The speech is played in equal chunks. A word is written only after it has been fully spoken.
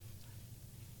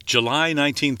July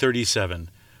 1937.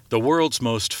 The world's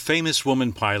most famous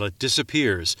woman pilot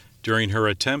disappears during her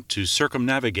attempt to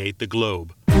circumnavigate the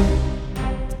globe.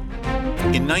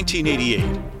 In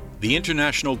 1988, the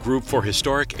International Group for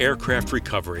Historic Aircraft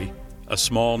Recovery, a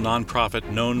small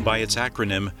nonprofit known by its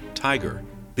acronym TIGHAR,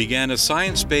 began a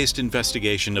science-based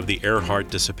investigation of the Earhart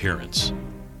disappearance.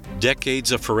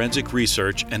 Decades of forensic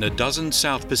research and a dozen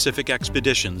South Pacific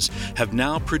expeditions have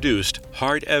now produced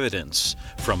hard evidence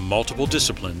from multiple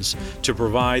disciplines to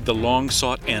provide the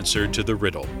long-sought answer to the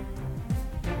riddle.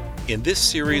 In this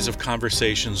series of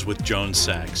conversations with Joan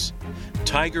Sachs,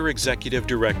 TIGHAR Executive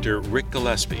Director Rick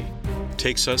Gillespie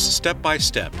takes us step by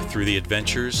step through the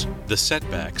adventures, the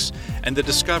setbacks, and the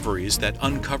discoveries that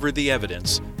uncover the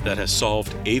evidence that has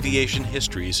solved aviation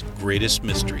history's greatest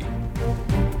mystery.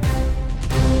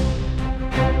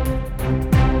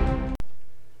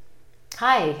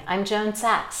 Hi, I'm Joan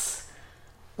Sachs.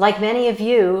 Like many of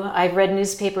you, I've read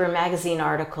newspaper and magazine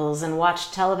articles and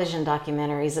watched television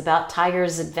documentaries about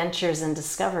TIGHAR's adventures and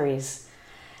discoveries.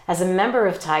 As a member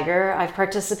of TIGHAR, I've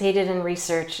participated in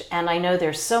research, and I know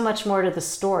there's so much more to the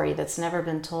story that's never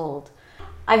been told.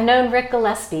 I've known Rick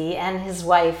Gillespie and his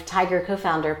wife, TIGHAR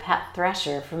co-founder Pat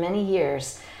Thrasher, for many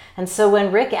years, and so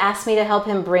when Rick asked me to help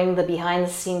him bring the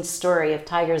behind-the-scenes story of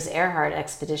TIGHAR's Earhart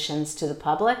expeditions to the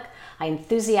public, I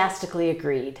enthusiastically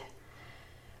agreed.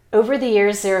 Over the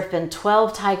years, there have been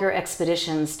 12 TIGHAR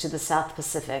expeditions to the South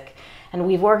Pacific, and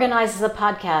we've organized the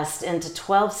podcast into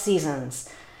 12 seasons.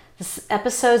 The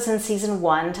episodes in Season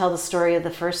 1 tell the story of the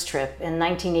first trip in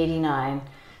 1989.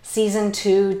 Season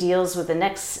 2 deals with the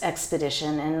next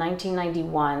expedition in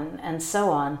 1991, and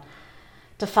so on.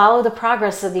 To follow the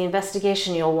progress of the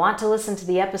investigation, you'll want to listen to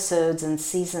the episodes and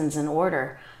seasons in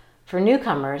order. For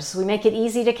newcomers, we make it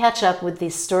easy to catch up with the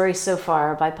story so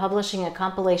far by publishing a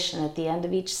compilation at the end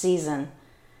of each season.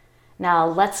 Now,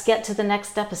 let's get to the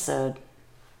next episode.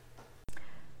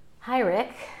 Hi,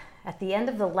 Rick. At the end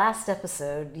of the last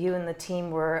episode, you and the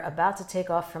team were about to take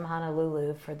off from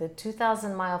Honolulu for the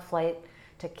 2,000-mile flight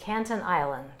to Canton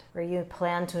Island, where you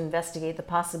planned to investigate the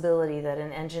possibility that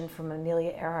an engine from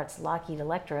Amelia Earhart's Lockheed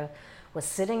Electra was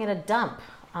sitting in a dump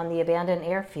on the abandoned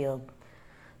airfield.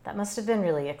 That must have been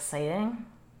really exciting.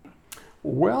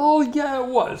 Well, yeah, it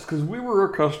was, because we were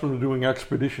accustomed to doing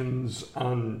expeditions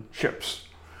on ships.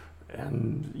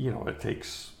 And, it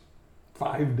takes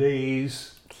 5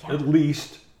 days at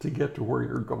least to get to where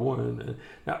you're going.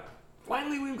 Now,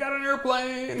 finally, we've got an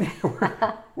airplane.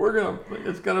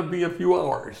 It's gonna be a few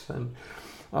hours, and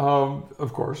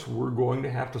of course, we're going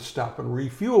to have to stop and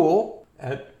refuel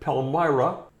at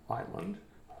Palmyra Island,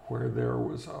 where there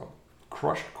was a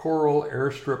crushed coral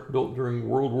airstrip built during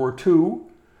World War II.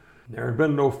 There had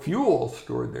been no fuel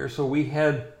stored there, so we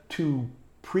had to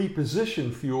pre-position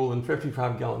fuel in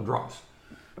 55-gallon drums.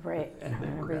 Right. And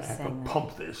then we're going to have to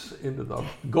pump this into the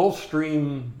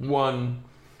Gulfstream 1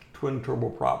 twin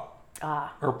turboprop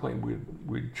airplane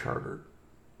we'd chartered.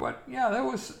 But yeah, it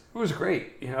was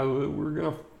great. We're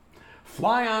going to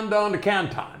fly on down to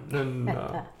Canton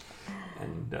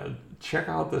and check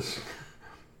out this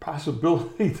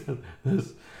possibility that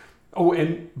this. Oh,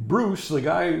 and Bruce, the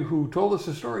guy who told us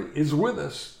the story, is with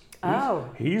us.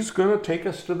 He's going to take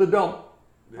us to the dump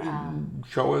and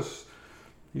show us.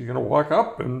 He's going to walk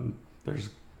up and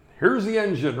here's the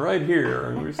engine right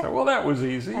here. And we said, well, that was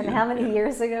easy. And how many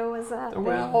years ago was that?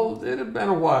 Well, it had been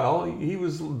a while. He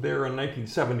was there in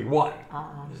 1971.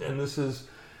 And this is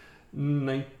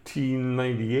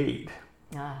 1998.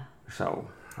 So,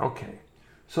 okay.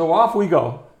 So off we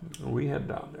go. We head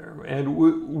down there. And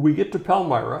we get to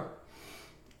Palmyra.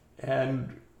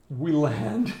 And we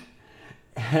land.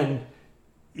 And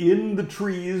in the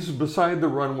trees beside the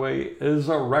runway is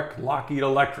a wrecked Lockheed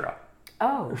Electra.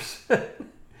 Oh, that's a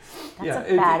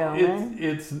bad omen.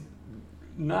 It's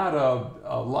not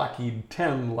a Lockheed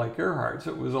 10 like Earhart's.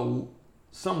 It was a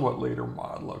somewhat later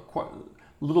model, a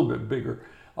little bit bigger,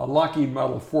 a Lockheed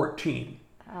Model 14.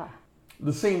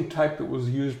 The same type that was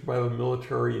used by the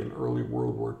military in early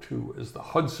World War II as the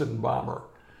Hudson bomber.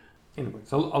 Anyway,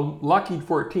 so a Lockheed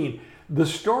 14. The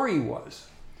story was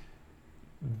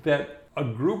that a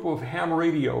group of ham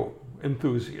radio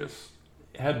enthusiasts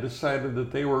had decided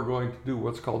that they were going to do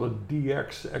what's called a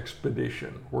DX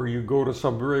expedition, where you go to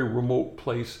some very remote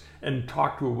place and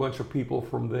talk to a bunch of people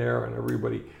from there, and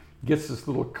everybody gets this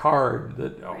little card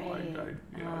that,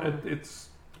 it's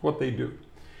what they do.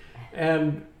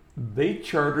 And they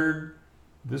chartered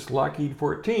this Lockheed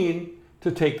 14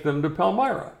 to take them to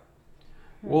Palmyra.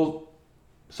 Well,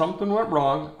 something went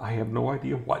wrong. I have no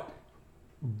idea what.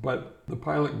 But the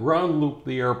pilot ground looped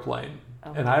the airplane.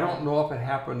 And I don't know if it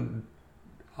happened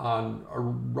on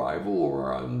arrival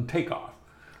or on takeoff.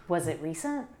 Was it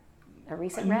recent? A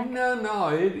recent wreck? No,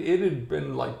 it had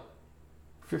been like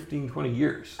 15, 20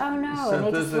 years Oh no, since and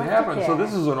they this just had left happened. it So there.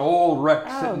 this is an old wreck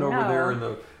Oh, sitting over no. there in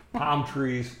the palm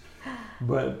trees.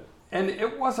 And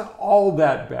it wasn't all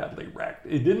that badly wrecked.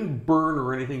 It didn't burn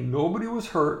or anything. Nobody was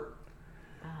hurt.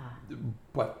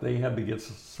 But they had to get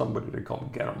somebody to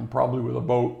come get them, probably with a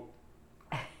boat.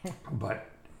 But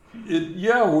it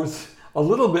was a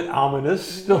little bit ominous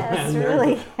still Yes, in there.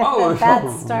 really. Oh, there's Bad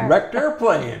a start. wrecked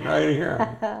airplane right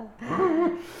here.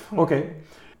 Okay.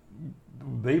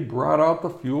 They brought out the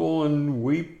fuel and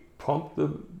we pumped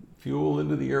the fuel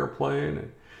into the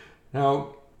airplane.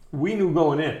 Now, we knew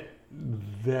going in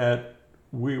that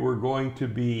we were going to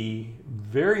be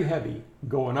very heavy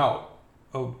going out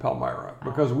of Palmyra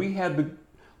because we had to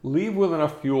leave with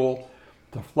enough fuel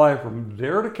to fly from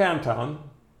there to Canton.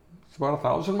 It's about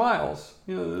 1,000 miles.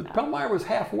 Palmyra was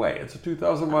halfway. It's a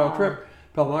 2,000-mile trip.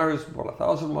 Palmyra is about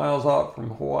 1,000 miles out from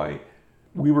Hawaii.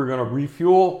 We were going to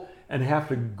refuel and have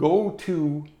to go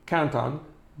to Canton,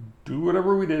 do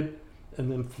whatever we did, and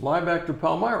then fly back to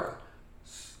Palmyra.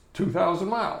 2,000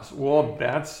 miles. Well,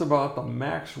 that's about the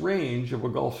max range of a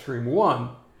Gulfstream 1.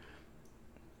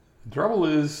 The trouble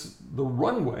is the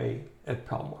runway at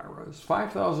Palmyra is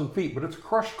 5,000 feet, but it's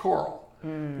crushed coral.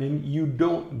 And you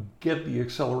don't get the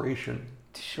acceleration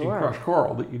in crushed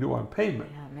coral that you do on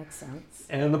pavement. Yeah, it makes sense.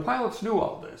 And the pilots knew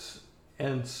all this.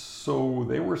 And so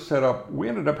they were set up. We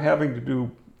ended up having to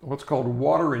do what's called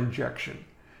water injection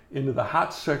into the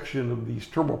hot section of these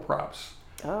turboprops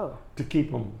to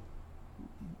keep them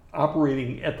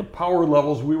operating at the power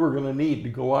levels we were going to need to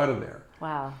go out of there.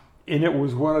 Wow. And it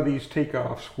was one of these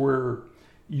takeoffs where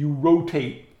you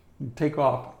rotate and take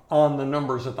off on the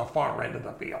numbers at the far end of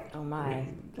the field. Oh my.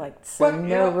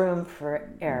 No room for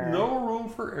error. No room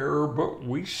for error, but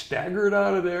we staggered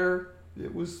out of there.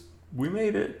 We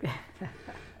made it.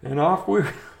 And off we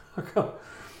go.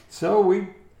 So we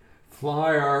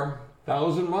fly our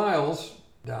 1,000 miles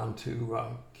down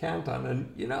to Canton.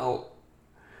 And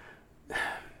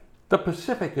the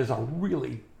Pacific is a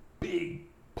really big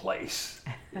place.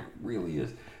 It really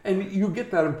is. And you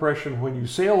get that impression when you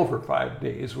sail for 5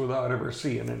 days without ever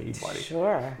seeing anybody.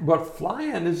 Sure. But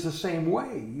flying is the same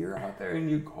way. You're out there and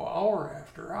you go hour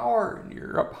after hour and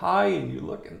you're up high and you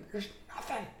look and there's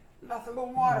nothing but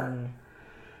water.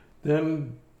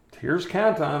 Then here's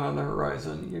Canton on the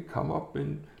horizon. You come up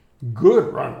in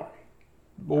good runway.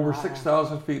 Over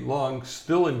 6,000 feet long,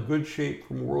 still in good shape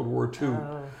from World War II.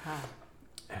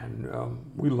 And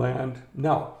we land.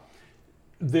 Now,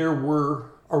 there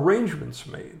were arrangements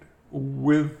made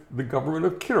with the government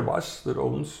of Kiribati that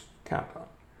owns Canton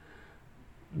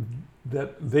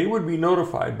that they would be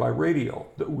notified by radio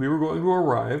that we were going to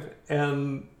arrive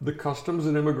and the customs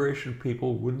and immigration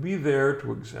people would be there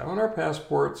to examine our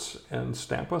passports and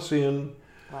stamp us in.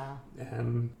 Wow.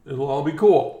 And it'll all be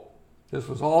cool. This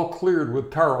was all cleared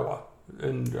with Tarawa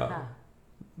and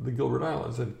the Gilbert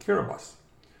Islands and Kiribati.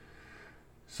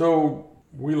 So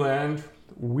we land,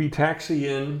 we taxi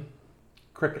in,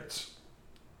 crickets.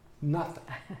 Nothing.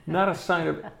 Not a sign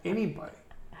of anybody.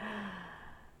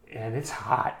 And it's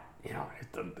hot.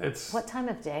 It's. What time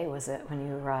of day was it when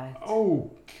you arrived?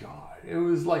 Oh, God. It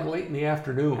was like late in the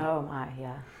afternoon. Oh, my,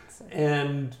 yeah.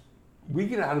 And we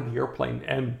get out of the airplane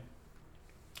and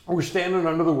we're standing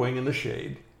under the wing in the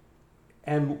shade.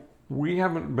 And we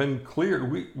haven't been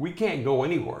cleared. We can't go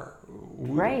anywhere.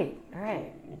 Right.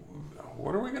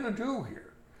 What are we going to do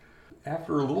here?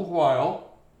 After a little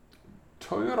while,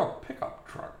 Toyota pickup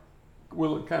truck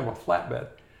with kind of a flatbed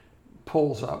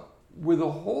pulls up with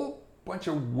a whole bunch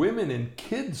of women and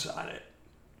kids on it.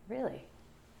 Really?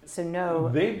 So no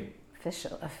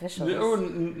officials?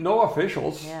 No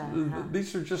officials. Yeah.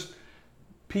 These are just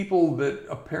people that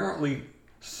apparently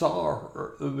saw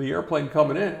the airplane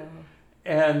coming in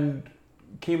and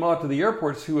came out to the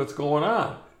airport to see what's going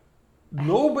on.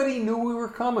 Nobody knew we were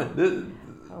coming.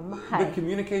 The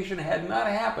communication had not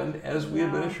happened as we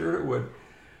had been assured it would.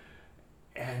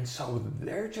 And so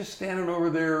they're just standing over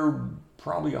there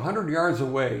probably 100 yards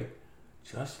away,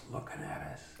 just looking at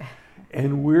us.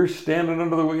 And we're standing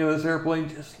under the wing of this airplane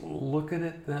just looking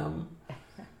at them.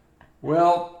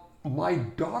 Well, my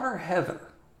daughter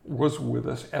Heather was with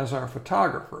us as our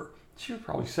photographer. She was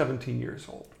probably 17 years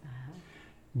old.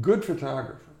 Good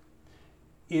photographer.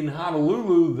 In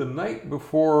Honolulu, the night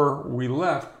before we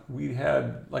left, we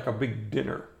had like a big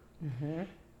dinner. Mm-hmm.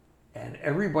 And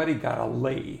everybody got a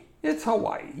lei. It's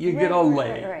Hawaii. You get a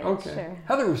lei. Right, okay. Sure.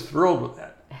 Heather was thrilled with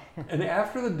that. And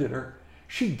after the dinner,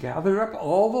 she gathered up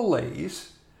all the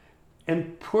leis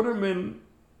and put them in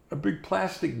a big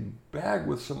plastic bag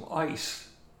with some ice.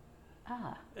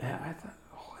 And I thought,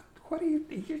 what are you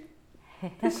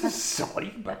This is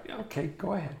silly, but okay,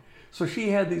 go ahead. So she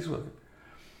had these with her.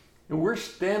 And we're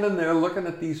standing there looking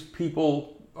at these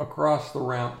people across the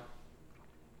ramp.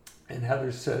 And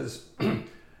Heather says,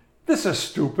 this is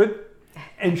stupid.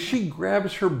 And she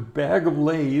grabs her bag of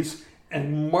Lay's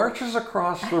and marches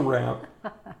across the ramp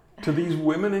to these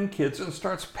women and kids and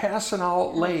starts passing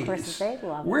out Lay's. Of course, they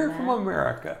love We're that. from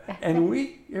America, and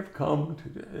we have come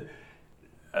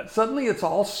to... Suddenly it's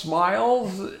all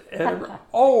smiles. And,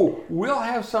 oh, we'll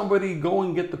have somebody go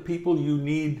and get the people you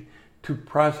need to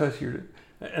process your...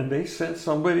 And they sent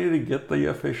somebody to get the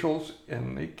officials,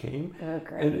 and they came. Oh,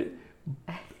 great.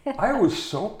 And I was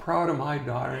so proud of my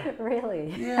daughter.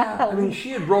 Really? Yeah, I mean, she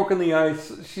had broken the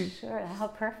ice. Sure, how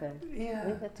perfect. Yeah.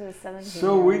 Leave it to a 17-year-old.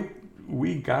 So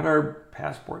we got our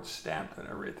passports stamped and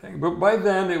everything. But by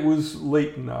then it was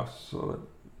late enough so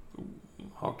that,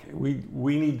 okay,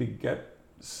 we need to get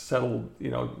settled,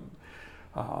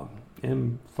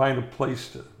 and find a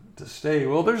place to stay.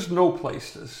 Well, there's no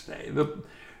place to stay.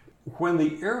 When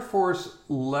the Air Force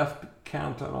left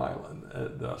Canton Island,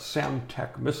 the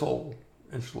Samtec missile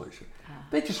installation,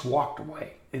 they just walked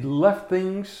away. They left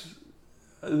things,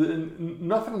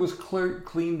 nothing was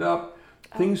cleaned up.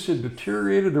 Things had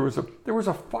deteriorated. There was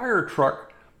a fire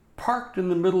truck parked in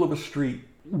the middle of a street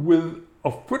with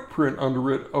a footprint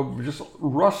under it of just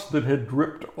rust that had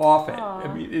dripped off it. Aww.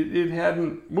 I mean, it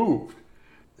hadn't moved.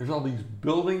 There's all these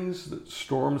buildings that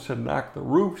storms had knocked the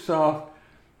roofs off.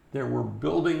 There were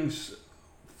buildings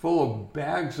full of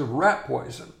bags of rat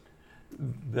poison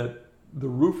that the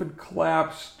roof had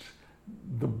collapsed,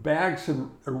 the bags had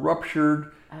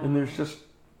ruptured, and there's just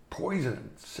poison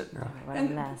sitting around. What a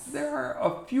and mess. there are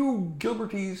a few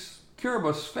Gilbertese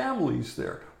Kiribati families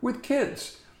there with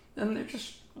kids, and they're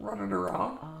just running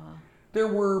around. There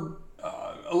were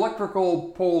electrical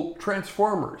pole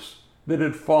transformers that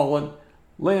had fallen,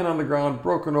 laying on the ground,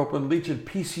 broken open, leaching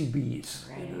PCBs.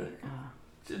 Right.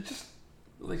 Just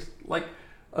like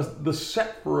the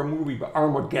set for a movie by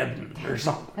Armageddon or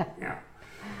something. Yeah.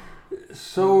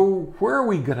 So where are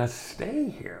we gonna stay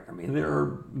here? I mean, there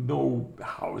are no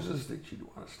houses that you'd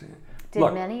want to stay in.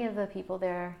 Did many of the people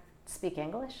there speak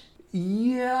English?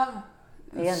 Yeah.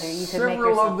 You could make Several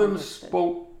yourself of them understood.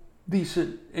 spoke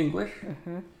decent English.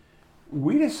 Mm-hmm.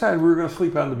 We decided we were going to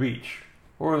sleep on the beach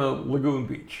or on the lagoon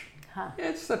beach. Huh.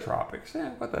 It's the tropics.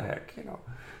 Yeah, what the heck,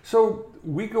 So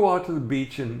we go out to the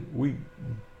beach and we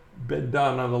bed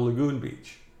down on the lagoon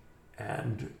beach.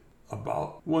 And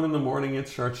about 1 a.m, it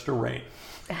starts to rain.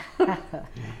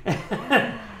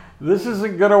 This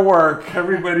isn't going to work.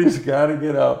 Everybody's got to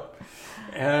get up.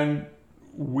 And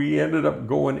we ended up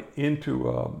going into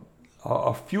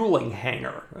a fueling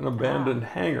hangar, an abandoned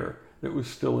hangar that was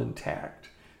still intact.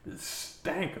 It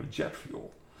stank of jet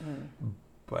fuel.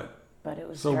 But it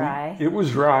was dry. It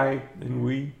was dry, and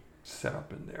we set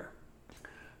up in there.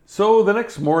 So the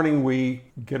next morning, we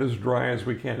get as dry as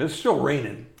we can. It's still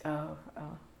raining. Oh.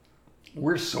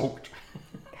 We're soaked.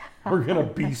 We're going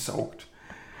to be soaked.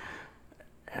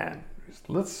 And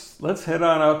let's head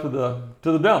on out to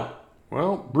the dump.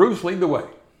 Well, Bruce, lead the way.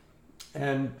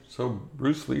 And so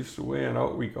Bruce leads the way, and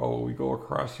out we go. We go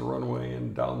across the runway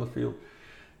and down the field.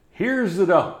 Here's the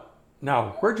dump.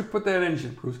 Now, where'd you put that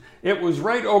engine, Bruce? It was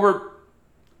right over...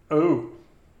 Oh,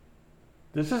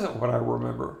 this isn't what I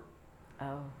remember.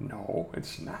 Oh. No,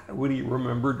 it's not what he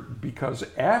remembered, because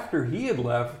after he had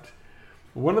left,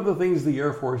 one of the things the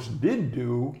Air Force did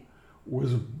do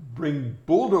was bring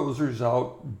bulldozers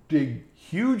out, dig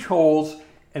huge holes,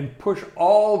 and push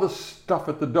all the stuff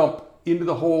at the dump into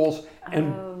the holes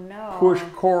and push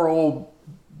coral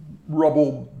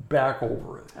rubble back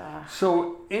over it.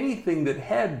 So anything that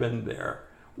had been there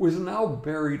was now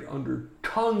buried under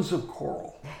tons of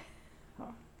coral.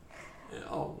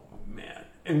 Oh man!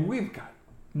 And we've got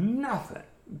nothing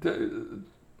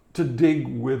to dig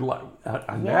with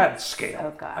on that scale.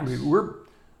 Oh gosh! I mean,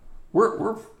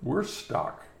 we're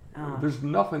stuck. There's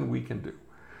nothing we can do.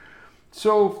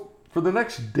 So for the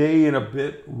next day and a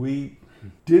bit, we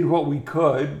did what we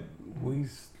could. We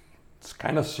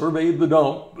kind of surveyed the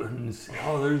dump and said,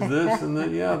 oh, there's this and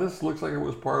then, yeah, this looks like it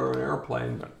was part of an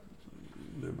airplane, but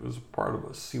it was part of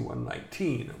a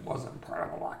C-119. It wasn't part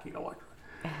of a Lockheed Electric.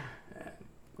 And,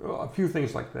 a few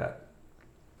things like that.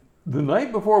 The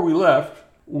night before we left,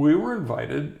 we were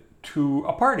invited to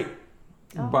a party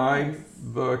by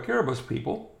the Kiribati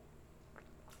people.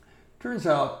 Turns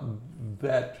out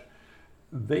that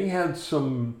they had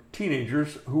some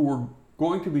teenagers who were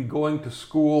going to be going to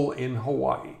school in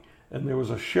Hawaii. And there was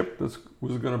a ship that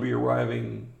was going to be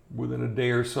arriving within a day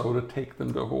or so to take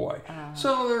them to Hawaii.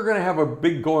 So they're going to have a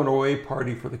big going away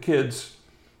party for the kids.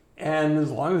 And as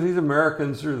long as these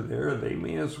Americans are there, they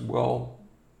may as well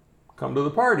come to the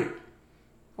party.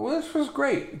 Well, this was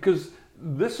great because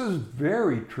this is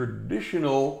very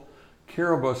traditional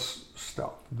Kiribati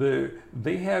stuff.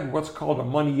 They had what's called a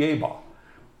manieba,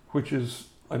 which is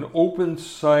an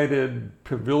open-sided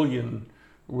pavilion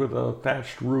with a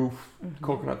thatched roof,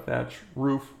 coconut thatched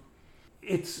roof.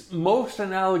 It's most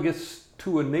analogous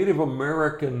to a Native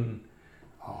American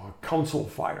council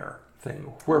fire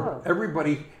thing, where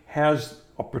everybody has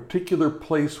a particular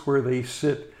place where they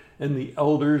sit, and the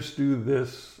elders do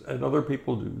this, and other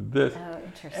people do this. Oh,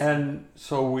 interesting. And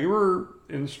so we were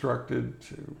instructed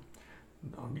to,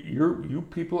 you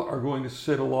people are going to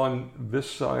sit along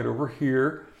this side over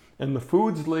here, and the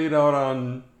food's laid out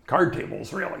on card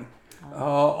tables, really,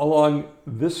 along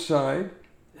this side.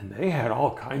 And they had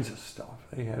all kinds of stuff.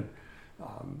 They had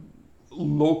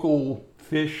local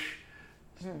fish,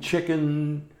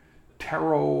 chicken,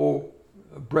 taro,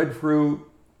 breadfruit.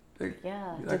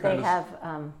 Yeah. Did they have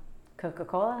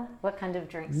Coca-Cola? What kind of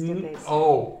drinks did they serve?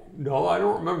 Oh, no, I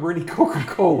don't remember any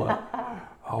Coca-Cola.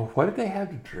 What did they have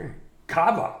to drink?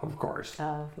 Kava, of course.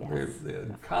 Oh, yes. They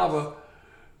had kava.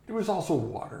 There was also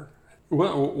water.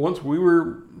 Well, once we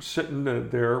were sitting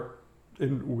there,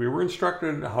 and we were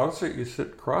instructed how to sit. You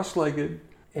sit cross-legged,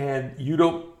 and you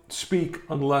don't speak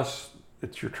unless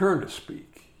it's your turn to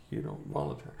speak. You don't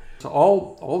volunteer. So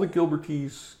all the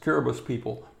Gilbertese Kiribati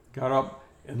people got up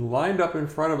and lined up in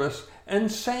front of us and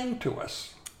sang to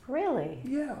us. Really?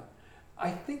 Yeah.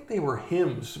 I think they were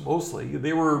hymns mostly.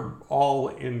 They were all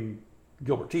in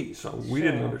Gilbertese, so we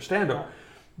didn't understand them.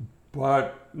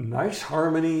 But nice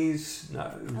harmonies,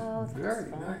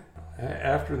 very nice.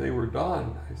 After they were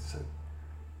done, I said,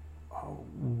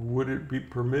 would it be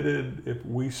permitted if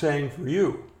we sang for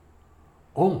you?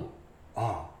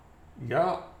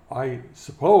 Yeah, I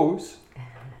suppose.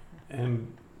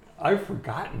 And I've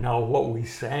forgotten now what we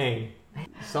sang.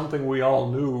 Something we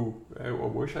all knew. I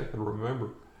wish I could remember.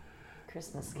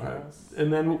 Christmas carols.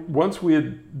 And then once we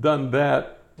had done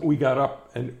that, we got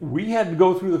up and we had to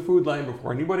go through the food line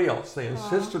before anybody else. They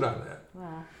insisted on that.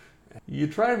 Wow. You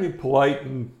try to be polite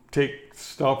and take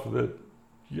stuff that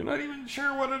you're not even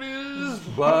sure what it is,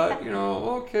 but,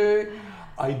 okay.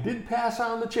 I did pass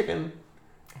on the chicken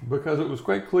because it was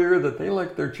quite clear that they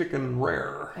like their chicken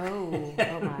rare. Oh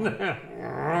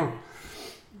my.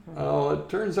 Well, it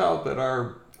turns out that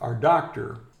our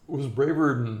doctor was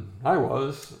braver than I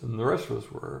was, and the rest of us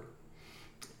were.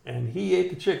 And he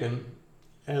ate the chicken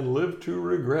and lived to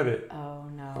regret it. Oh,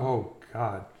 no. Oh,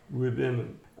 God.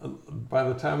 By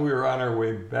the time we were on our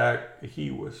way back,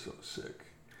 he was so sick.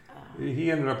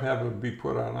 He ended up having to be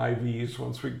put on IVs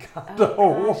once we got to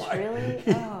Hawaii. Gosh, really?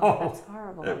 That's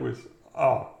horrible. It was,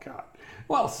 God.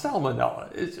 Well,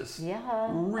 salmonella is just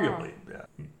really bad.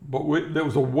 But that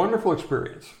was a wonderful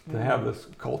experience to have this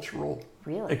cultural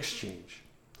exchange.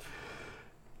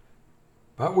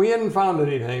 But we hadn't found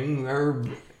anything.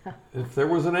 If there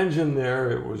was an engine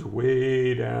there, it was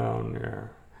way down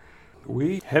there.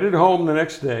 We headed home the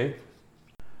next day.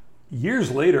 Years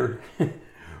later,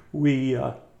 we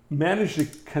managed to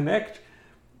connect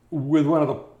with one of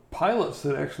the pilots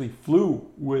that actually flew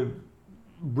with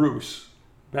Bruce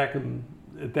back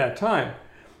at that time.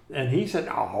 And he said,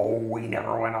 we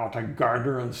never went out to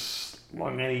Gardner and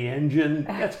slung any engine.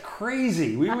 That's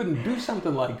crazy. We wouldn't do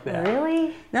something like that.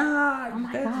 Really? Nah, oh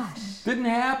my gosh. Didn't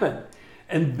happen.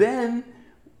 And then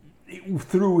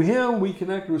through him, we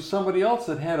connected with somebody else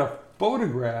that had a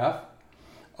photograph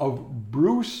of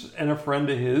Bruce and a friend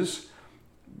of his,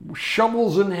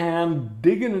 shovels in hand,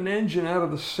 digging an engine out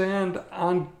of the sand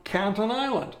on Canton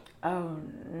Island. Oh,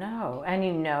 no. And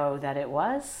you know that it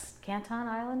was Canton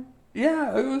Island?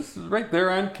 Yeah, it was right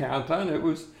there on Canton. It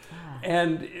was,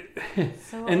 and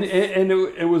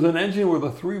it was an engine with a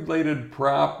 3-bladed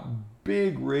prop,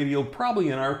 big radial, probably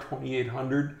an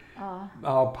R2800,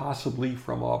 possibly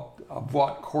from a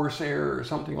Vought Corsair or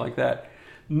something like that.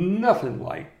 Nothing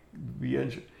like the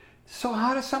engine. So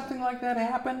how does something like that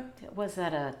happen? Was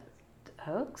that a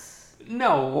hoax?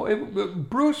 No,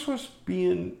 Bruce was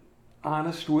being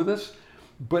honest with us,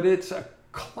 but it's a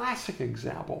classic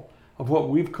example of what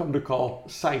we've come to call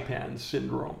Saipan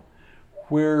syndrome,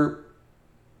 where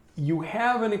you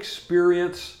have an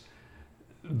experience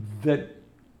that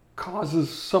causes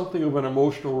something of an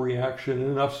emotional reaction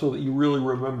enough so that you really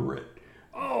remember it.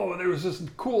 Oh, there was this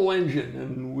cool engine,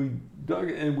 and we dug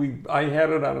it, and I had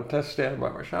it on a test stand by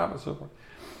my shop and so forth.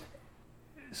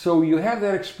 So you have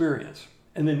that experience,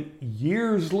 and then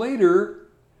years later,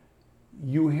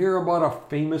 you hear about a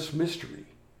famous mystery,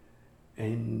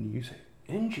 and you say,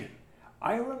 engine.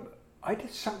 I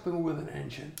did something with an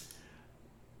engine.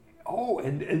 Oh,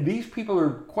 and these people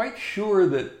are quite sure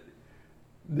that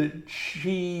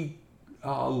she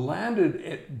landed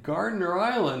at Gardner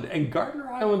Island, and Gardner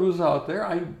Island was out there.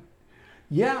 I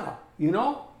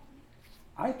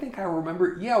think I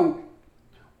remember. Yeah,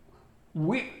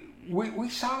 we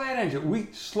saw that engine. We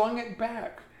slung it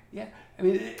back. Yeah, I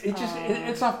mean,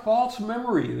 it's a false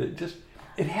memory that just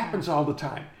it happens all the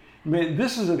time. I mean,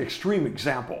 this is an extreme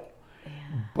example.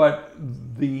 But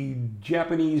the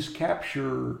Japanese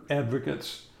capture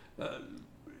advocates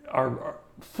are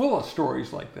full of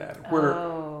stories like that, where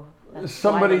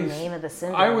somebody's. Why the name of the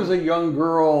syndrome. I was a young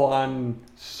girl on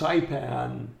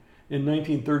Saipan in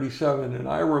 1937, and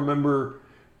I remember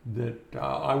that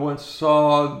I once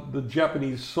saw the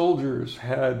Japanese soldiers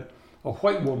had a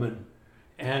white woman,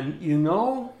 and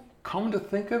come to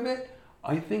think of it,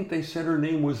 I think they said her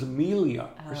name was Amelia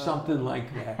or something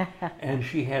like that. And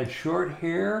she had short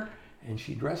hair and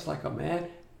she dressed like a man.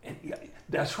 And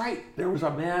that's right, there was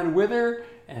a man with her,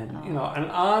 and and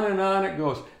on it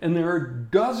goes. And there are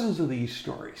dozens of these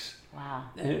stories. Wow.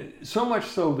 And so much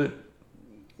so that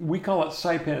we call it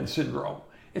Saipan syndrome.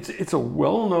 It's a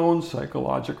well-known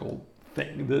psychological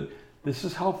thing that this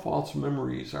is how false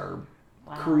memories are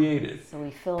created. So we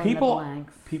fill in the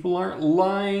blanks. People aren't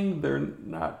lying, they're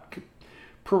not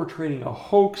perpetrating a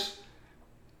hoax,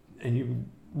 and you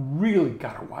really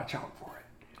got to watch out for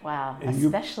it. Wow, and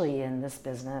especially in this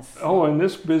business. Oh, in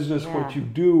this business, what you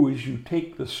do is you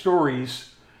take the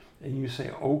stories and you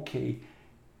say, okay,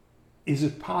 is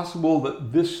it possible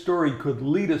that this story could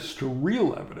lead us to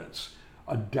real evidence?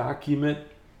 A document,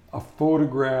 a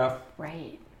photograph,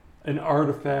 right, an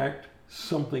artifact,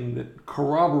 something that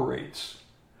corroborates.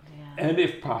 Yeah. And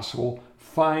if possible,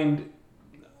 find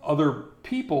other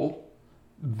people.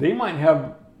 They might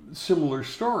have similar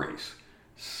stories.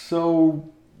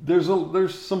 So there's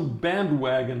some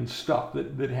bandwagon stuff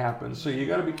that happens. So you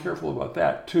got to be careful about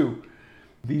that too.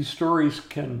 These stories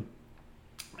can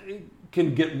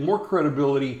get more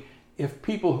credibility if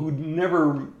people who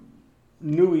never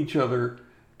knew each other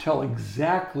tell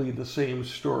exactly the same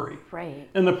story. Right.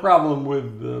 And the problem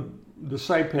with the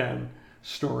Saipan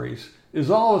stories is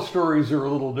all the stories are a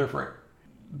little different.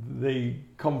 They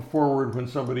come forward when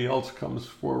somebody else comes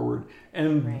forward,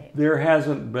 and there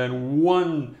hasn't been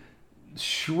one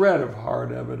shred of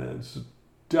hard evidence,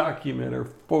 document or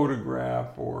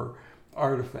photograph or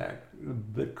artifact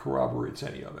that corroborates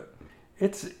any of it.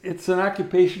 It's an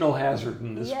occupational hazard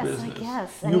in this business.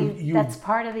 Yes, I guess. That's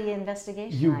part of the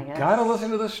investigation, I guess. You've got to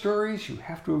listen to the stories, you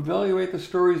have to evaluate the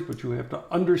stories, but you have to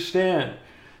understand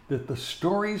that the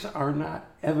stories are not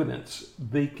evidence.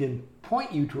 They can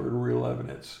point you toward real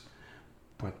evidence,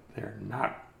 but they're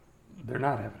not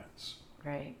evidence.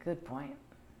 Right, good point.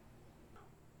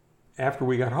 After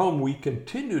we got home, we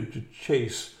continued to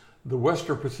chase the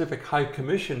Western Pacific High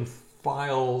Commission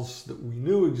files that we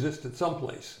knew existed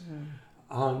someplace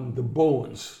on the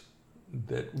bones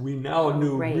that we now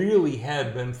knew really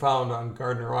had been found on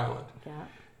Gardner Island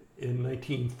in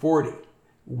 1940.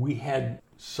 We had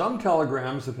some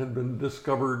telegrams that had been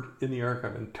discovered in the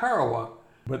archive in Tarawa,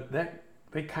 but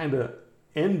they kind of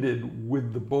ended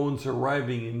with the bones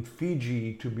arriving in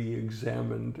Fiji to be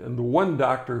examined. And the one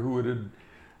doctor who had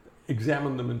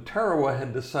examined them in Tarawa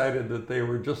had decided that they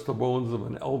were just the bones of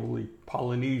an elderly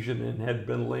Polynesian and had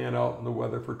been laying out in the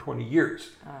weather for 20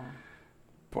 years.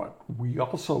 But we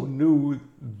also knew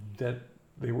that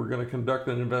they were going to conduct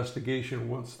an investigation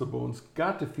once the bones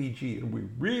got to Fiji, and we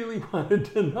really wanted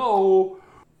to know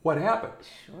what happened.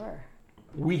 Sure.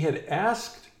 We had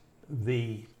asked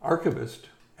the archivist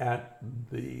at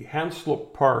the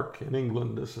Hanslope Park in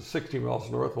England, this is 60 miles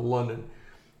north of London,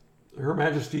 Her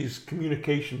Majesty's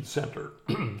Communications Center,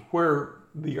 where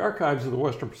the archives of the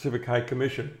Western Pacific High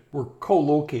Commission were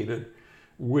co-located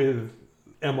with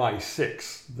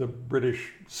MI6, the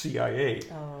British CIA.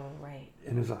 Oh, right.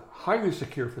 And is a highly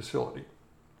secure facility.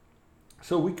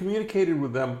 So we communicated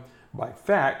with them by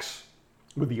fax,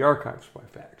 with the archives by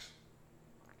fax,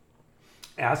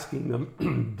 asking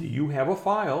them, do you have a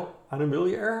file on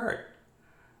Amelia Earhart?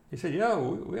 They said, yeah,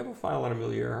 we have a file on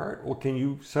Amelia Earhart. Well, can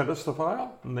you send us the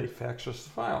file? And they faxed us the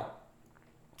file.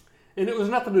 And it was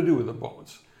nothing to do with the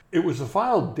bones. It was a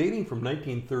file dating from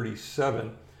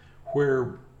 1937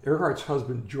 where Earhart's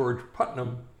husband, George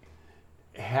Putnam,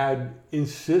 had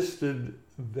insisted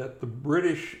that the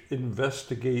British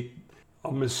investigate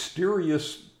a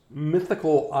mysterious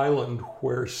mythical island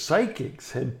where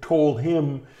psychics had told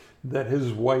him that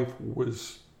his wife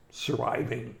was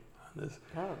surviving on this.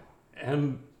 Oh.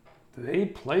 And they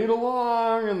played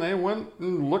along and they went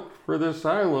and looked for this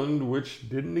island which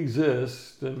didn't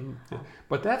exist.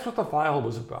 But that's what the file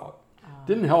was about.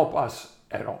 Didn't help us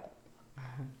at all.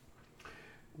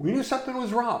 We knew something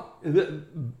was wrong.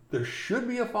 There should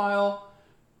be a file,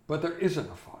 but there isn't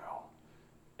a file.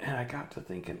 And I got to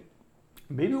thinking,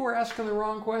 maybe we're asking the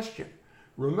wrong question.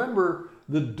 Remember,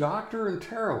 the doctor in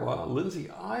Tarawa, Lindsay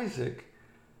Isaac,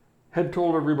 had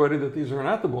told everybody that these are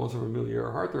not the bones of Amelia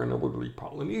Earhart, they're an elderly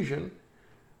Polynesian.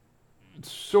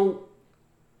 So,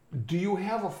 do you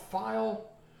have a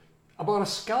file about a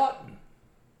skeleton?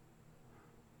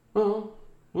 Well,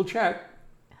 we'll check.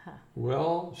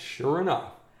 Well, sure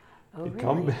enough. Oh, really?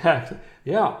 Come back.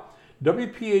 Yeah.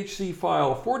 WPHC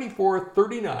file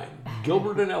 4439,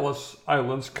 Gilbert and Ellis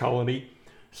Islands Colony,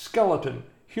 skeleton,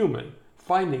 human,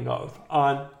 finding of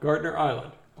on Gardner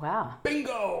Island. Wow.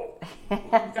 Bingo! We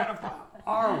got a file.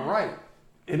 All right.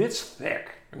 And it's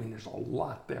thick. I mean, there's a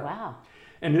lot there. Wow.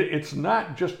 And it's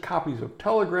not just copies of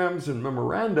telegrams and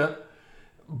memoranda,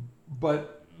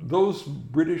 but those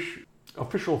British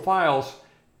official files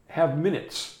have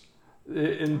minutes.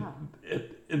 In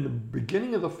the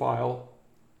beginning of the file,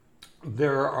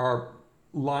 there are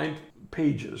lined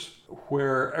pages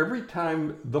where every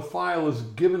time the file is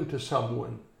given to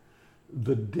someone,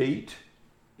 the date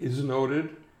is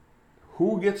noted,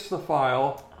 who gets the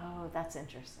file. Oh, that's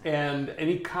interesting. And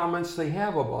any comments they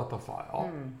have about the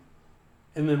file.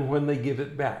 And then when they give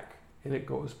it back, and it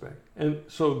goes back. And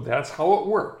so that's how it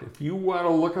worked. If you want to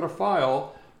look at a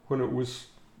file when it was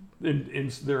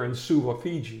there in Suva,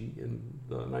 Fiji in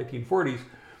the 1940s,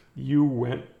 you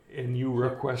went and you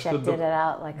requested Checked it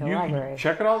out like a library.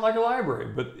 Check it out like a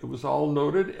library, but it was all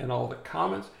noted and all the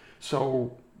comments.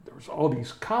 So there was all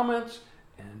these comments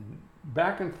and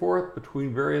back and forth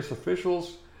between various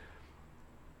officials,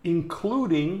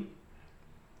 including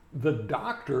the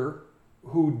doctor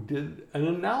who did an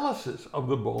analysis of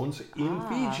the bones in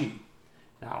Fiji.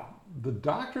 Now, the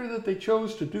doctor that they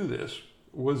chose to do this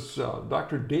was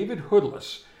Dr. David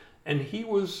Hoodless, and he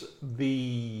was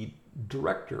the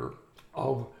director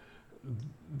of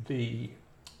the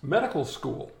medical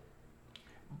school.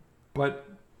 But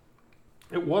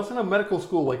it wasn't a medical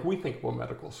school like we think of a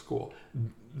medical school.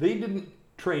 They didn't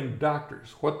train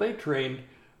doctors. What they trained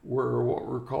were what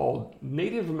were called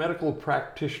native medical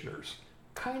practitioners,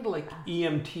 kind of like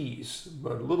EMTs,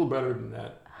 but a little better than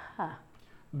that.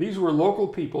 These were local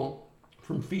people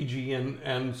from Fiji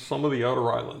and some of the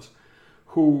outer islands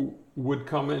who would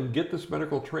come and get this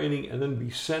medical training and then be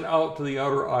sent out to the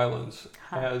outer islands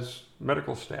as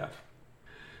medical staff.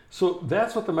 So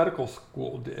that's what the medical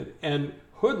school did. And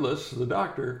Hoodless, the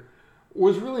doctor,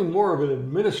 was really more of an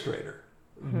administrator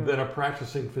than a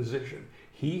practicing physician.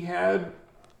 He had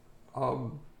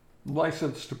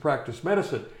license to practice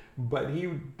medicine, but he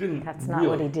didn't. That's not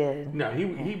what he did. No,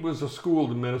 he was a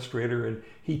school administrator, and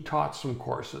he taught some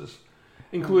courses,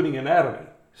 including anatomy.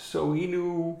 So he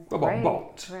knew about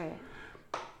bones. Right.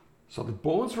 So the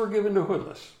bones were given to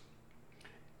Hoodless,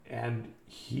 and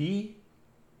he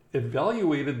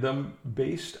evaluated them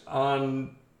based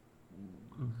on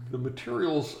the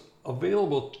materials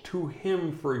available to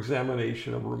him for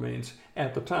examination of remains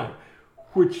at the time,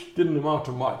 which didn't amount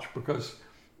to much because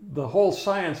the whole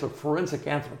science of forensic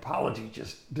anthropology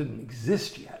just didn't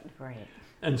exist yet. Right.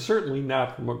 And certainly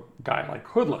not from a guy like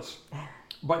Hoodless.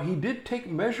 But he did take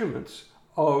measurements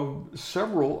of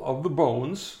several of the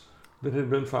bones that had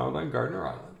been found on Gardner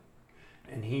Island.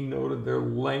 And he noted their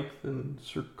length and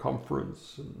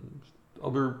circumference and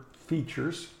other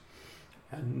features.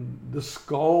 And the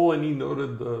skull, and he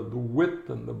noted the width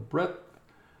and the breadth,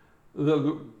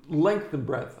 the length and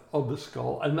breadth of the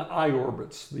skull, and the eye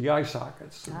orbits, the eye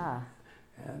sockets,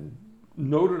 and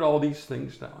noted all these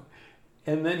things down.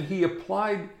 And then he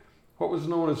applied what was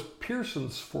known as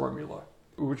Pearson's formula,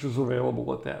 which was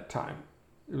available at that time.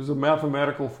 It was a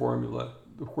mathematical formula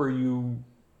where you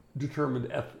determined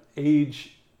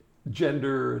age,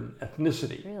 gender, and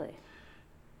ethnicity. Really?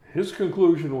 His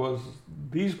conclusion was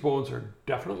these bones are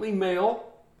definitely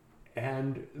male,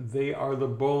 and they are the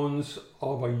bones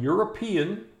of a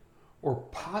European or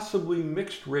possibly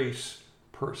mixed race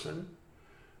person,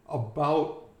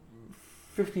 about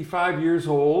 55 years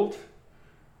old,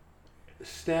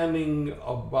 standing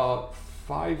about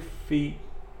 5 feet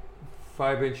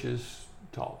 5 inches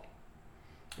tall.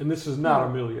 And this is not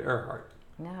Amelia Earhart.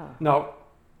 No. Now,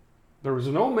 there was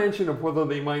no mention of whether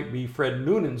they might be Fred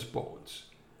Noonan's bones.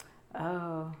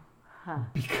 Oh,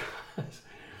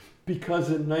 Because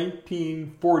in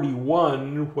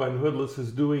 1941, when Hoodless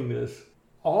is doing this,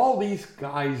 all these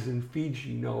guys in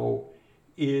Fiji know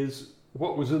is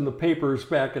what was in the papers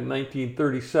back in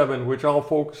 1937, which all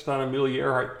focused on Amelia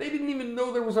Earhart. They didn't even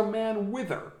know there was a man with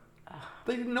her.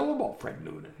 They didn't know about Fred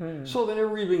Noonan. So they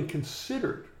never even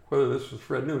considered whether this was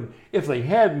Fred Noonan. If they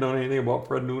had known anything about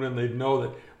Fred Noonan, they'd know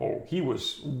that, oh, he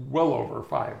was well over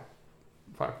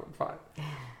 5'5".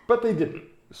 But they didn't.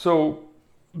 So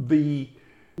the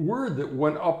word that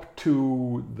went up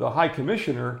to the High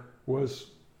Commissioner was,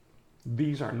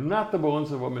 these are not the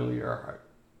bones of Amelia Earhart.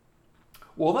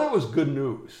 Well, that was good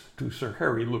news to Sir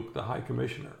Harry Luke, the High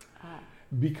Commissioner,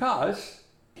 because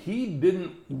he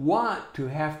didn't want to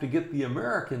have to get the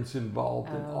Americans involved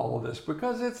in all of this,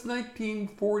 because it's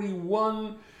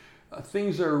 1941.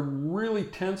 Things are really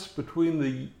tense between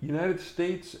the United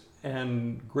States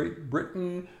and Great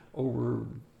Britain over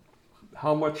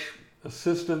how much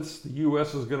assistance the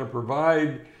U.S. is going to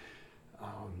provide.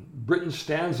 Britain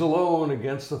stands alone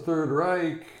against the Third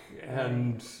Reich,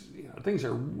 and things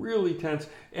are really tense.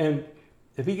 And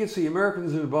if he gets the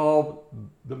Americans involved,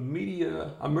 the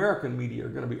media, American media, are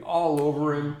going to be all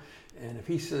over him. And if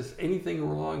he says anything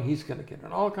wrong, he's going to get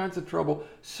in all kinds of trouble.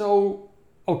 So,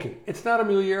 okay, it's not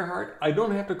Amelia Earhart. I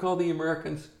don't have to call the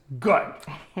Americans. Good.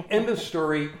 End of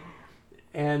story.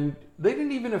 And they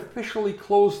didn't even officially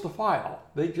close the file.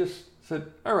 They just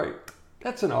said, all right,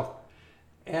 that's enough.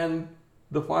 And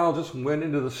the file just went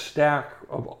into the stack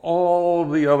of all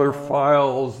the other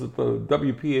files that the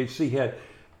WPHC had.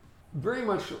 Very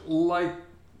much like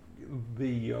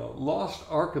the Lost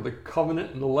Ark of the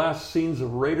Covenant and the last scenes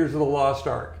of Raiders of the Lost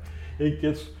Ark. It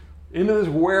gets into this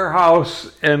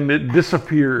warehouse and it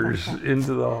disappears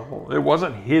into the hole. It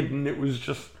wasn't hidden, it was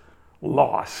just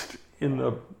lost in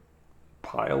the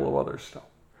pile of other stuff.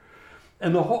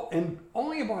 And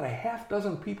only about a half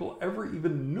dozen people ever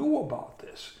even knew about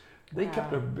this. They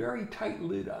kept a very tight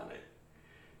lid on it.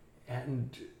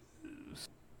 And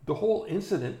the whole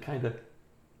incident kind of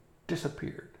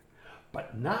disappeared.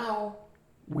 But now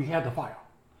we had the file.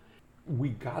 We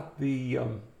got the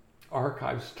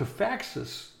archives to fax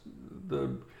us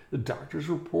the doctor's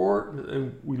report,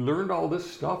 and we learned all this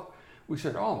stuff. We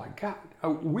said, oh my God,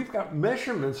 we've got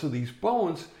measurements of these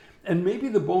bones, and maybe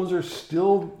the bones are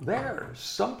still there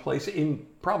someplace,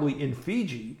 probably in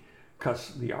Fiji,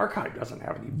 because the archive doesn't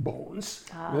have any bones.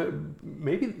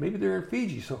 Maybe they're in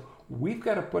Fiji. So we've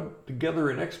got to put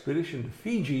together an expedition to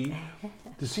Fiji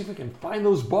to see if we can find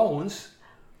those bones.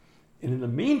 And in the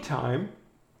meantime,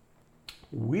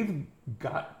 we've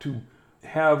got to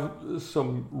have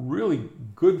some really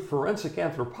good forensic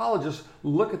anthropologists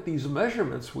look at these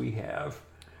measurements we have.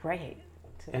 Right.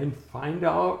 And find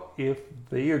out if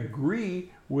they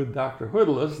agree with Dr.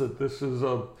 Hoodless that this is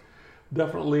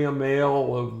definitely a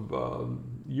male of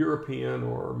European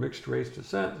or mixed race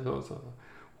descent.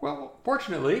 Well,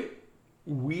 fortunately,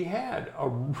 we had a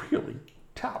really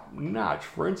top-notch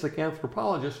forensic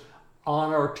anthropologist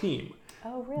on our team.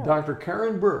 Oh, really? Dr.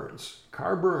 Carr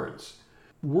Burns,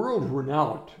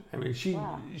 world-renowned. I mean,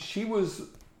 she was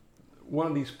one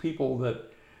of these people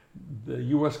that the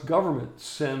U.S. government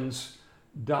sends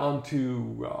down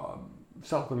to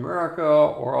South America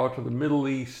or out to the Middle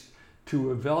East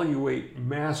to evaluate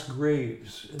mass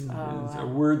graves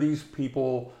and where these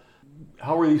people,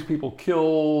 how were these people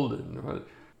killed? And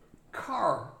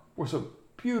Carr was a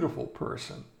beautiful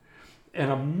person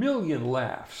and a million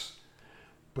laughs,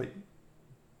 but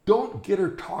don't get her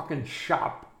talking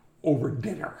shop over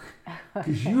dinner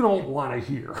because you don't want to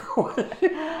hear.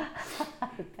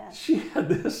 She had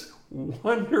this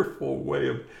wonderful way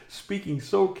of speaking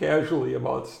so casually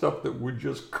about stuff that would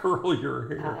just curl your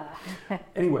hair.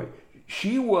 Anyway,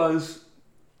 she was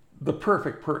the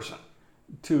perfect person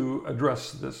to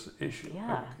address this issue.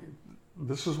 Yeah.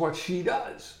 This is what she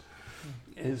does,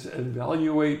 is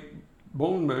evaluate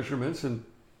bone measurements and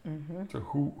so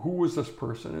who was this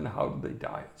person and how did they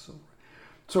die?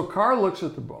 So Carr looks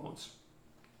at the bones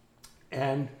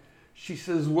and she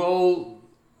says, well,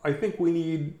 I think we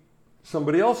need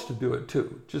somebody else to do it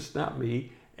too, just not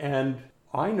me. And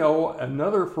I know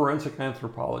another forensic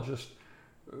anthropologist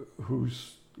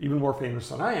who's even more famous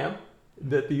than I am,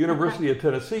 at the University of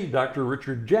Tennessee, Dr.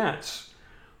 Richard Jantz,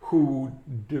 who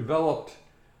developed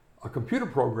a computer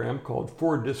program called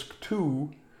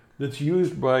 4DISC-2 that's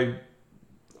used by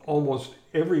almost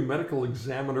every medical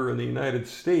examiner in the United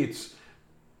States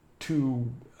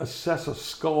to assess a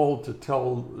skull to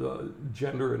tell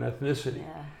gender and ethnicity.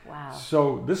 Yeah, wow.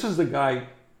 So this is the guy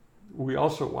we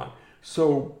also want.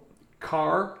 So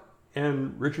Carr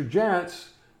and Richard Jantz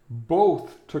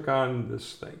both took on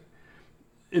this thing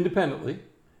independently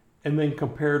and then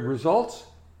compared results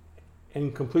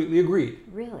and completely agreed.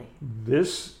 Really?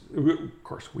 This, of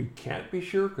course, we can't be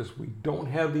sure because we don't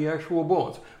have the actual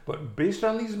bones, but based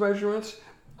on these measurements,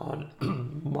 on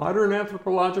modern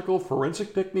anthropological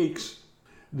forensic techniques,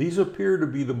 these appear to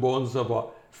be the bones of a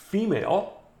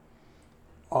female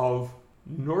of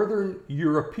Northern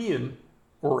European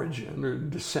origin, or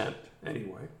descent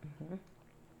anyway,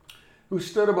 who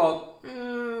stood about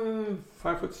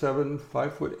 5'7",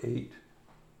 5'8".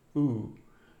 Ooh,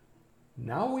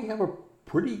 now we have a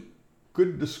pretty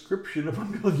good description of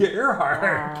Amelia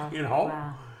Earhart, Wow. you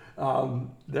know? Wow.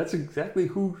 That's exactly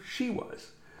who she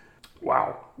was.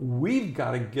 Wow, we've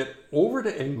got to get over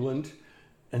to England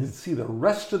and see the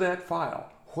rest of that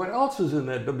file. What else is in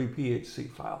that WPHC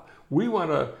file? We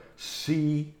want to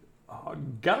see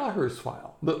Gallagher's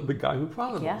file, the guy who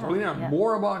found them. Yeah, So we need yeah.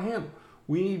 more about him.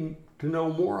 We need to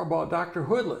know more about Dr.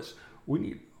 Hoodless. We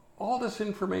need all this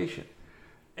information.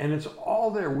 And it's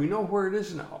all there. We know where it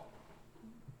is now.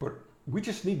 But we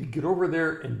just need to get over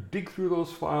there and dig through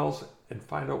those files and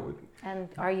find out what... And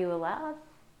are you allowed?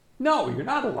 No, you're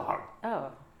not allowed.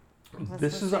 Oh.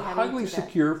 This is a highly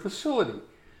secure facility.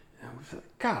 And we said,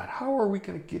 God, how are we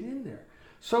going to get in there?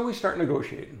 So we start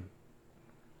negotiating.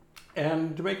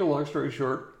 And to make a long story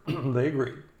short, they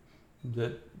agreed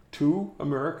that 2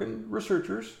 American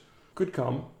researchers could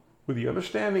come with the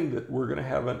understanding that we're going to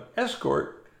have an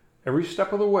escort every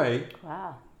step of the way.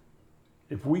 Wow.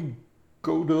 If we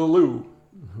go to the loo,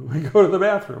 we go to the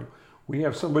bathroom, we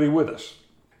have somebody with us.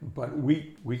 But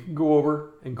we can go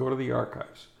over and go to the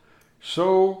archives.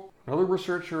 So another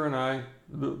researcher and I,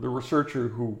 the researcher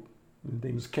who, his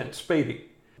name is Kent Spady,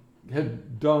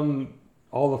 had done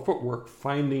all the footwork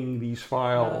finding these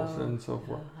files and so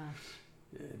forth,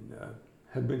 and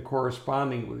had been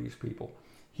corresponding with these people.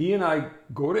 He and I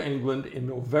go to England in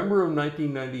November of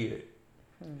 1998,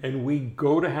 and we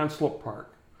go to Hanslope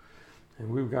Park, and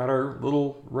we've got our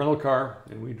little rental car,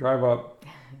 and we drive up,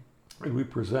 and we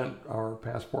present our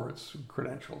passports and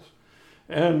credentials,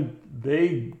 and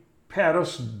they pat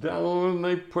us down, and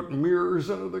they put mirrors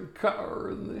under the car,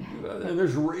 and they do that, and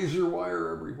there's razor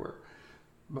wire everywhere.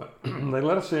 But they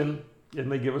let us in, and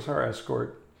they give us our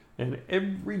escort, and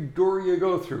every door you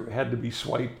go through had to be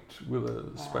swiped with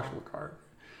a special card.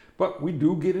 But we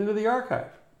do get into the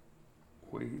archive.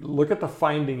 We look at the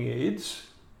finding aids.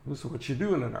 This is what you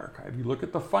do in an archive. You look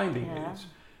at the finding aids,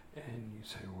 and you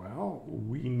say, well,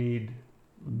 we need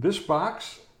this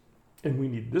box, and we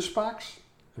need this box,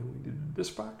 and we need this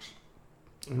box.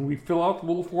 And we fill out the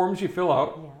little forms you fill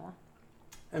out,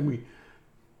 and we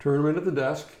turn them in at the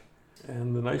desk.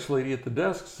 And the nice lady at the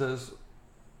desk says,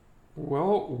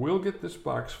 well, we'll get this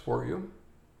box for you,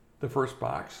 the first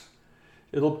box.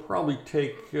 It'll probably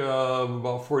take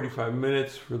about 45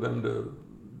 minutes for them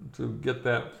to get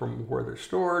that from where they're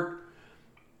stored.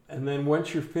 And then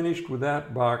once you're finished with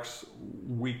that box,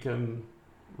 we can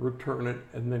return it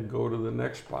and then go to the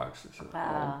next box. I said,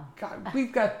 Wow. Oh, God,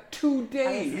 we've got 2 days.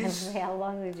 I was going to say, how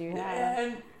long did you have?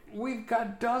 And we've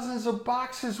got dozens of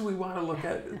boxes we want to look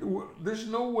at. There's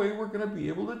no way we're going to be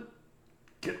able to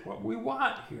get what we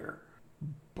want here.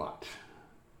 But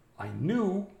I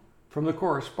knew from the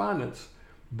correspondence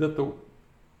that the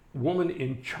woman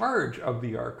in charge of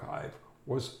the archive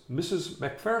was Mrs.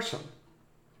 Macpherson.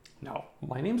 Now,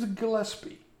 my name's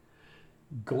Gillespie.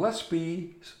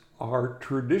 Gillespies are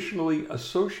traditionally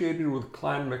associated with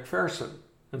Clan Macpherson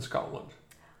in Scotland.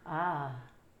 Ah.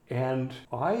 And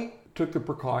I took the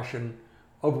precaution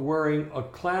of wearing a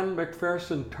Clan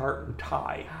Macpherson tartan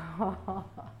tie.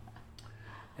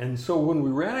 And so when we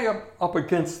ran up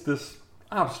against this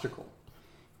obstacle,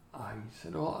 I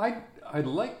said, well, I'd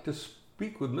like to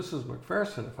speak with Mrs.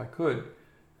 Macpherson if I could. And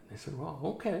they said, well,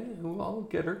 okay, well, I'll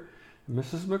get her. And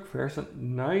Mrs. Macpherson,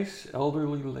 nice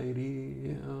elderly lady,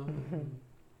 you know,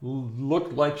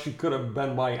 looked like she could have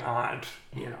been my aunt.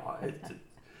 You know,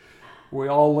 we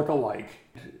all look alike.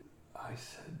 I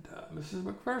said, Mrs.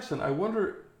 Macpherson, I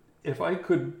wonder if I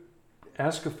could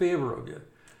ask a favor of you.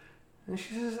 And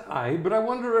she says, aye, but I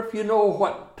wonder if you know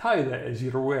what tie that is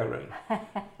you're wearing.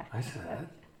 I said,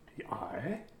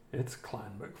 aye, it's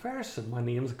Clan Macpherson. My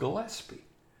name's Gillespie.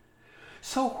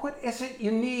 So what is it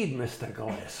you need, Mr.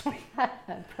 Gillespie?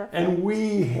 And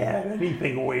we had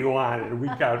anything we wanted. We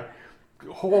got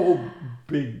a whole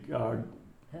big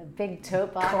big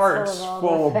tote box carts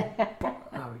full of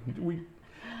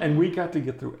and we got to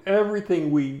get through everything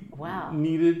we Wow.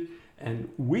 needed, and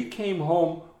we came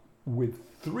home with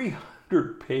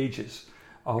 300 pages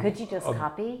of... Could you just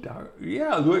copy?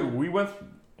 Yeah, we went...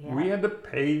 Yeah. We had to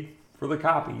pay for the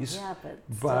copies, Yeah,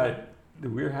 but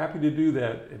we were happy to do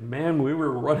that. And man, we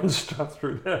were running stuff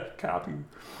through that copy.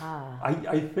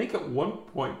 I think at one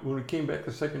point, when we came back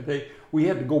the second day, we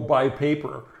had to go buy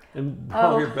paper and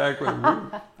bring it back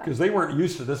because they weren't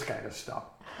used to this kind of stuff.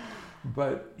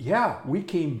 But yeah, we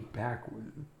came back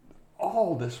with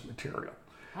all this material.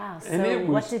 Wow. So And it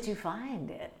was, what did you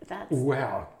find?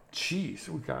 well, Geez,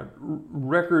 we got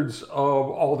records of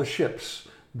all the ships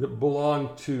that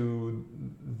belonged to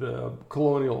the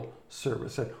colonial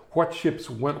service and what ships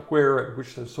went where at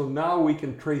which time. So now we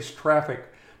can trace traffic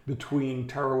between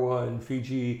Tarawa and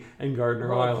Fiji and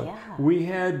Gardner Island. Yeah. We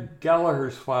had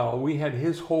Gallagher's file. We had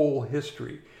his whole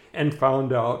history and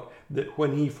found out that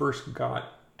when he first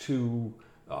got to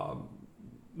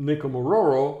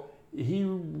Nicomaroro, he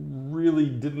really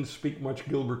didn't speak much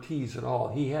Gilbertese at all.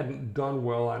 He hadn't done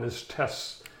well on his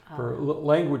tests for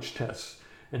language tests.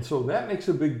 And so that makes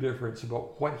a big difference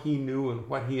about what he knew and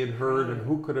what he had heard and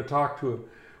who could have talked to him.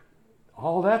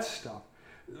 All that stuff.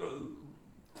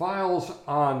 Files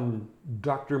on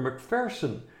Dr.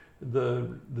 McPherson,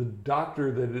 the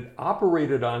doctor that had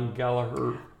operated on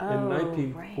Gallagher in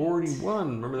 1941.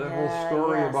 Right. Remember that whole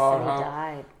story about how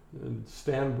died.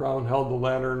 Stan Brown held the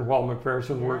lantern while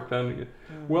McPherson worked on it.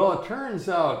 Well, it turns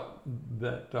out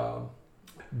that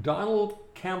Donald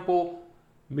Campbell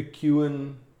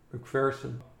McEwen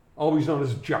McPherson, always known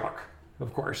as Jock,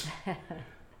 of course,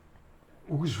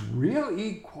 was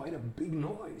really quite a big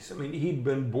noise. I mean, he'd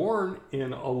been born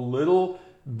in a little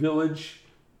village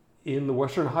in the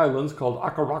Western Highlands called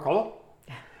Akarakal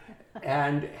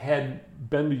and had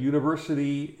been to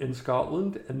university in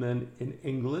Scotland and then in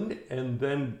England and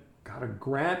then got a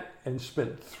grant and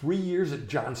spent 3 years at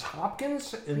Johns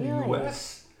Hopkins in the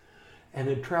U.S. and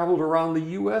had traveled around the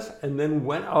U.S. and then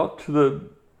went out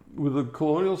with the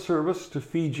colonial service to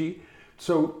Fiji.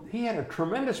 So he had a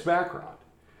tremendous background.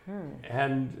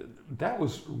 And that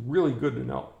was really good to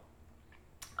know.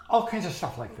 All kinds of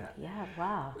stuff like that. Yeah,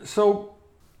 wow. So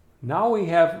now we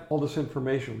have all this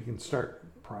information we can start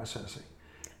processing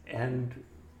and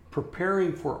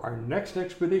preparing for our next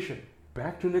expedition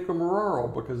back to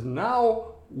Nicomaroro, because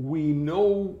now we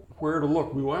know where to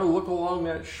look. We want to look along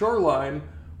that shoreline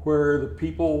where the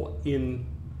people in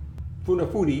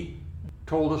Funafuti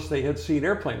told us they had seen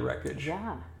airplane wreckage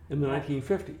in the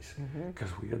 1950s, because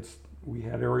we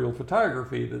had aerial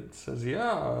photography that says,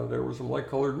 there was some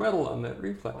light-colored metal on that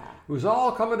reef line. It was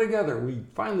all coming together. We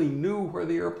finally knew where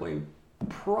the airplane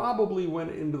probably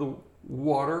went into the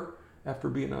water after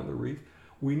being on the reef.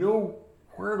 We know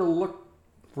where to look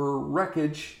for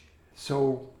wreckage.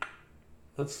 So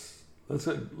let's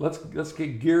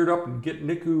get geared up and get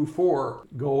NICU 4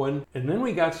 going. And then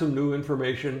we got some new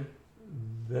information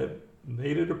that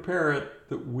made it apparent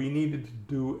that we needed to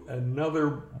do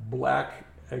another black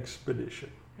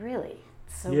expedition. Really?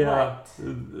 So what?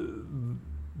 What?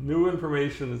 New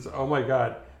information is, oh my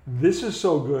God, this is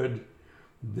so good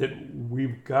that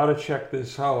we've got to check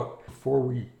this out before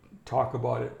we talk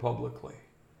about it publicly.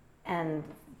 And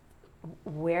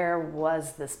where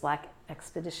was this black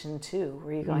expedition to?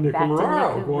 Were you going Nicomaroro,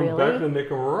 back to Nicomaroro? Going back to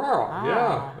Nicomaroro,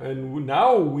 yeah. And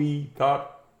now we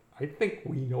thought, I think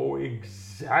we know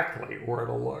exactly where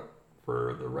to look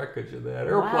for the wreckage of that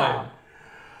airplane. Wow.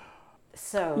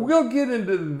 So we'll get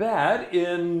into that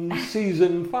in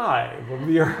season 5 of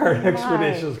the Earhart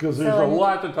expeditions, because there's a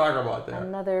lot to talk about there.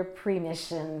 Another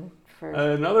pre-mission for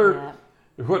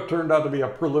what turned out to be a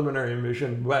preliminary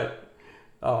mission, but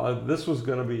this was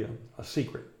going to be a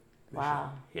secret mission.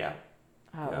 Wow. Yeah.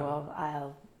 Well,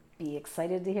 I'll be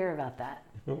excited to hear about that.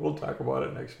 We'll talk about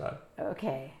it next time.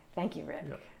 Okay. Thank you, Rick.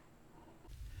 Yep.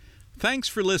 Thanks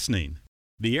for listening.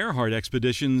 The Earhart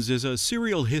Expeditions is a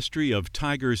serial history of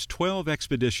Tiger's 12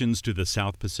 expeditions to the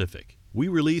South Pacific. We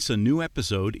release a new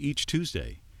episode each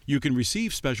Tuesday. You can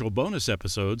receive special bonus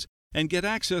episodes and get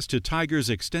access to Tiger's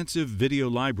extensive video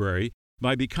library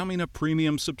by becoming a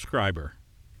premium subscriber.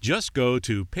 Just go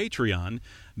to Patreon,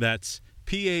 that's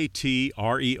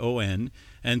Patreon,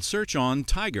 and search on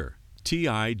Tiger,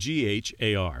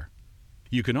 Tighar.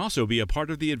 You can also be a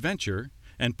part of the adventure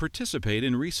and participate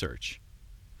in research.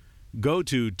 Go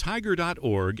to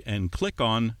tighar.org and click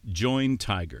on Join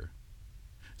Tiger.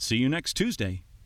 See you next Tuesday.